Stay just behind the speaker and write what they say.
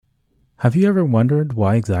Have you ever wondered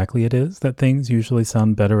why exactly it is that things usually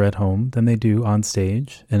sound better at home than they do on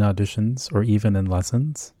stage, in auditions, or even in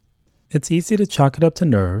lessons? It's easy to chalk it up to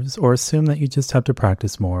nerves or assume that you just have to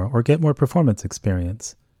practice more or get more performance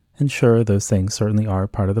experience. And sure, those things certainly are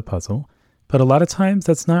part of the puzzle, but a lot of times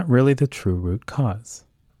that's not really the true root cause.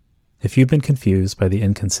 If you've been confused by the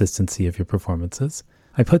inconsistency of your performances,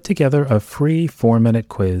 I put together a free 4-minute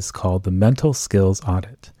quiz called the Mental Skills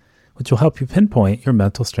Audit, which will help you pinpoint your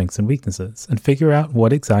mental strengths and weaknesses and figure out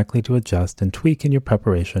what exactly to adjust and tweak in your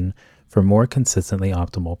preparation for more consistently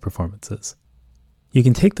optimal performances. You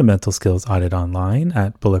can take the Mental Skills Audit online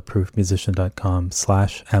at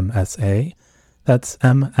bulletproofmusician.com/MSA. That's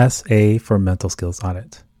MSA for Mental Skills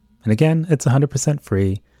Audit. And again, it's 100%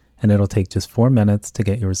 free, and it'll take just 4 minutes to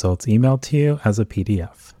get your results emailed to you as a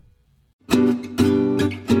PDF.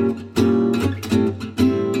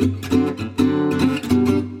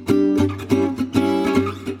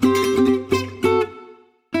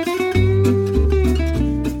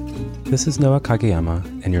 This is Noah Kageyama,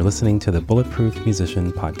 and you're listening to the Bulletproof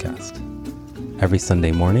Musician podcast. Every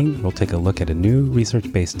Sunday morning, we'll take a look at a new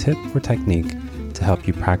research-based tip or technique to help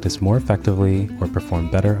you practice more effectively or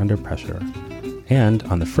perform better under pressure. And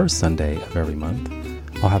on the first Sunday of every month,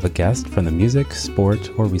 I'll have a guest from the music, sport,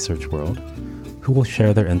 or research world who will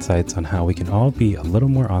share their insights on how we can all be a little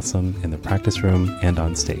more awesome in the practice room and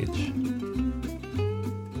on stage.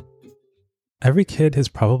 Every kid has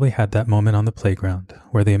probably had that moment on the playground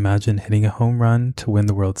where they imagine hitting a home run to win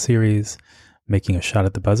the World Series, making a shot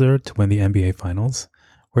at the buzzer to win the NBA Finals,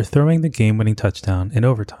 or throwing the game-winning touchdown in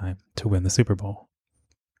overtime to win the Super Bowl.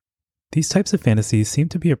 These types of fantasies seem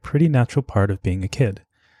to be a pretty natural part of being a kid,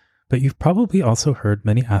 but you've probably also heard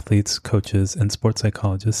many athletes, coaches, and sports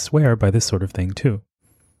psychologists swear by this sort of thing too.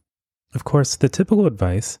 Of course, the typical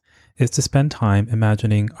advice is to spend time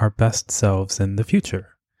imagining our best selves in the future.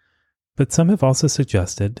 But some have also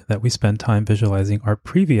suggested that we spend time visualizing our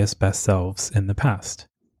previous best selves in the past,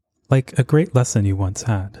 like a great lesson you once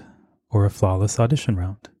had, or a flawless audition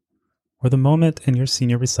round, or the moment in your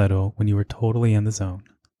senior recital when you were totally in the zone.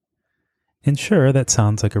 And sure, that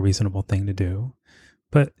sounds like a reasonable thing to do,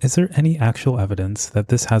 but is there any actual evidence that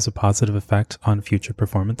this has a positive effect on future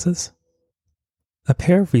performances? A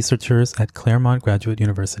pair of researchers at Claremont Graduate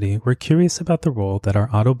University were curious about the role that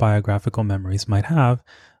our autobiographical memories might have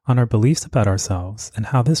on our beliefs about ourselves and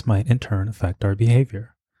how this might in turn affect our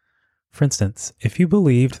behavior. For instance, if you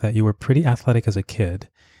believed that you were pretty athletic as a kid,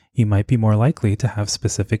 you might be more likely to have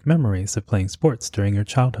specific memories of playing sports during your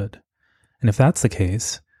childhood. And if that's the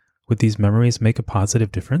case, would these memories make a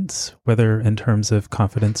positive difference, whether in terms of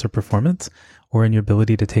confidence or performance, or in your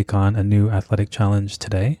ability to take on a new athletic challenge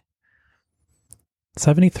today?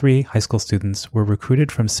 73 high school students were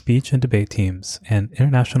recruited from speech and debate teams and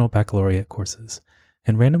international baccalaureate courses,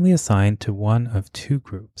 and randomly assigned to one of two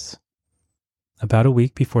groups. About a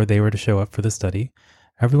week before they were to show up for the study,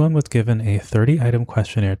 everyone was given a 30-item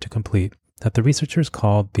questionnaire to complete that the researchers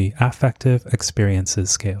called the Affective Experiences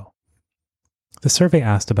Scale. The survey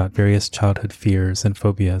asked about various childhood fears and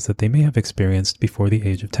phobias that they may have experienced before the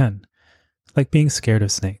age of 10, like being scared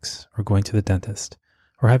of snakes, or going to the dentist,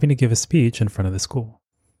 or having to give a speech in front of the school,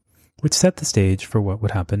 which set the stage for what would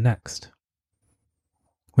happen next.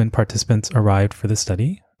 When participants arrived for the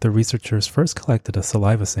study, the researchers first collected a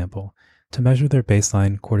saliva sample to measure their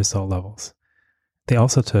baseline cortisol levels. They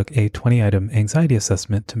also took a 20-item anxiety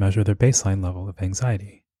assessment to measure their baseline level of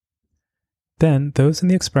anxiety. Then, those in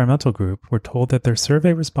the experimental group were told that their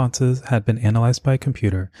survey responses had been analyzed by a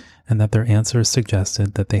computer and that their answers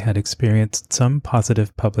suggested that they had experienced some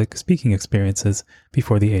positive public speaking experiences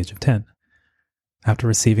before the age of 10. After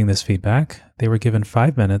receiving this feedback, they were given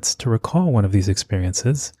 5 minutes to recall one of these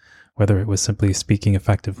experiences, whether it was simply speaking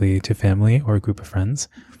effectively to family or a group of friends,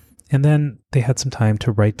 and then they had some time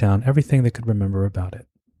to write down everything they could remember about it.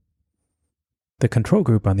 The control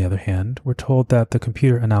group, on the other hand, were told that the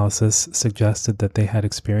computer analysis suggested that they had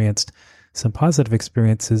experienced some positive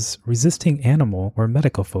experiences resisting animal or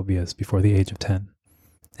medical phobias before the age of 10,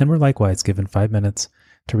 and were likewise given 5 minutes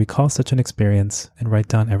to recall such an experience and write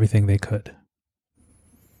down everything they could.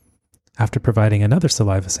 After providing another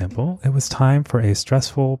saliva sample, it was time for a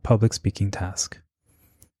stressful public speaking task.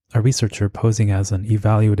 A researcher posing as an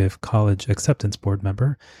evaluative college acceptance board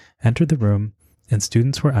member entered the room, and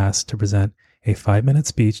students were asked to present a 5-minute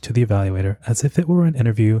speech to the evaluator as if it were an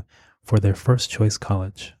interview for their first choice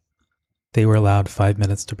college. They were allowed 5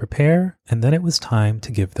 minutes to prepare, and then it was time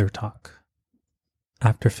to give their talk.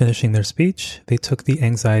 After finishing their speech, they took the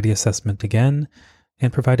anxiety assessment again,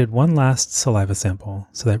 and provided one last saliva sample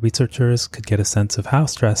so that researchers could get a sense of how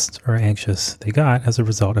stressed or anxious they got as a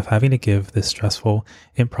result of having to give this stressful,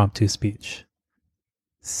 impromptu speech.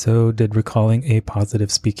 So, did recalling a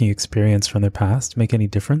positive speaking experience from their past make any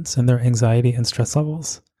difference in their anxiety and stress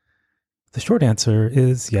levels? The short answer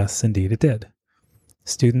is yes, indeed it did.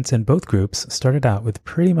 Students in both groups started out with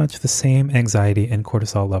pretty much the same anxiety and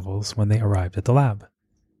cortisol levels when they arrived at the lab.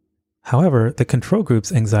 However, the control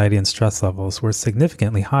group's anxiety and stress levels were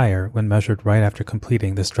significantly higher when measured right after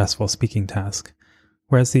completing the stressful speaking task,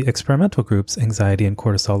 whereas the experimental group's anxiety and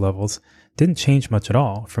cortisol levels didn't change much at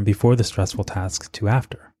all from before the stressful task to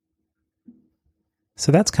after.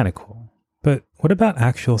 So that's kind of cool. But what about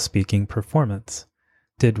actual speaking performance?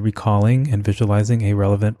 Did recalling and visualizing a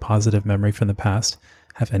relevant positive memory from the past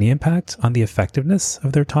have any impact on the effectiveness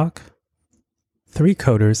of their talk? 3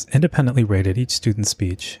 coders independently rated each student's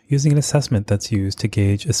speech using an assessment that's used to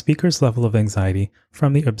gauge a speaker's level of anxiety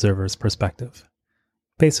from the observer's perspective.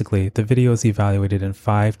 Basically, the video is evaluated in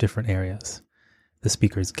 5 different areas: the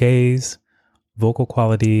speaker's gaze, vocal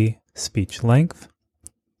quality, speech length,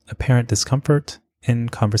 apparent discomfort,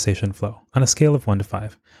 and conversation flow on a scale of 1 to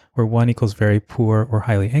 5, where 1 equals very poor or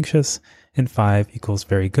highly anxious, and 5 equals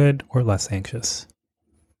very good or less anxious.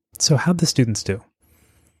 So how'd the students do?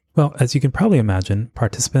 Well, as you can probably imagine,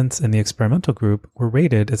 participants in the experimental group were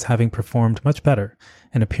rated as having performed much better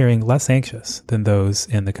and appearing less anxious than those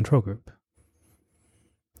in the control group.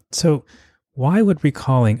 So, why would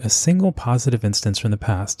recalling a single positive instance from the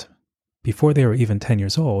past, before they were even 10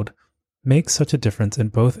 years old, make such a difference in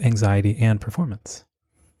both anxiety and performance?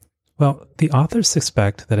 Well, the authors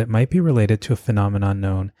suspect that it might be related to a phenomenon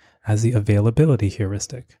known as the availability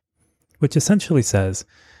heuristic, which essentially says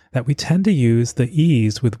that we tend to use the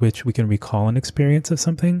ease with which we can recall an experience of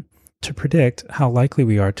something to predict how likely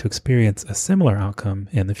we are to experience a similar outcome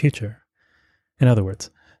in the future. In other words,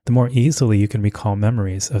 the more easily you can recall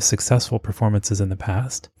memories of successful performances in the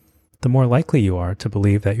past, the more likely you are to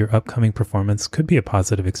believe that your upcoming performance could be a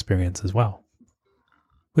positive experience as well.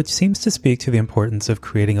 Which seems to speak to the importance of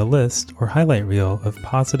creating a list or highlight reel of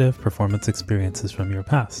positive performance experiences from your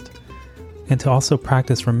past, and to also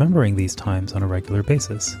practice remembering these times on a regular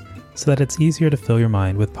basis, so that it's easier to fill your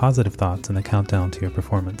mind with positive thoughts in the countdown to your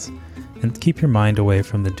performance, and keep your mind away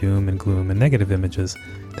from the doom and gloom and negative images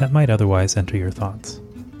that might otherwise enter your thoughts.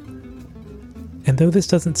 And though this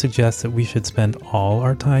doesn't suggest that we should spend all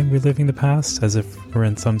our time reliving the past as if we're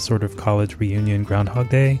in some sort of college reunion Groundhog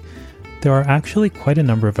Day, there are actually quite a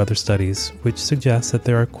number of other studies which suggest that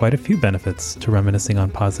there are quite a few benefits to reminiscing on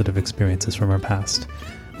positive experiences from our past,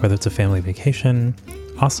 whether it's a family vacation,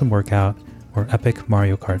 awesome workout, or epic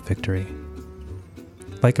Mario Kart victory.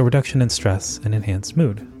 Like a reduction in stress and enhanced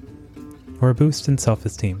mood, or a boost in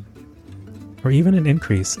self-esteem, or even an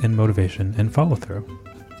increase in motivation and follow-through.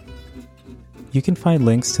 You can find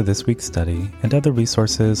links to this week's study and other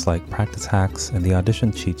resources like practice hacks and the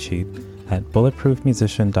audition cheat sheet at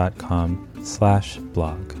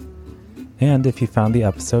bulletproofmusician.com/blog. And if you found the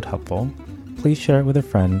episode helpful, please share it with a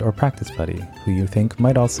friend or practice buddy who you think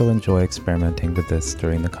might also enjoy experimenting with this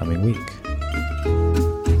during the coming week.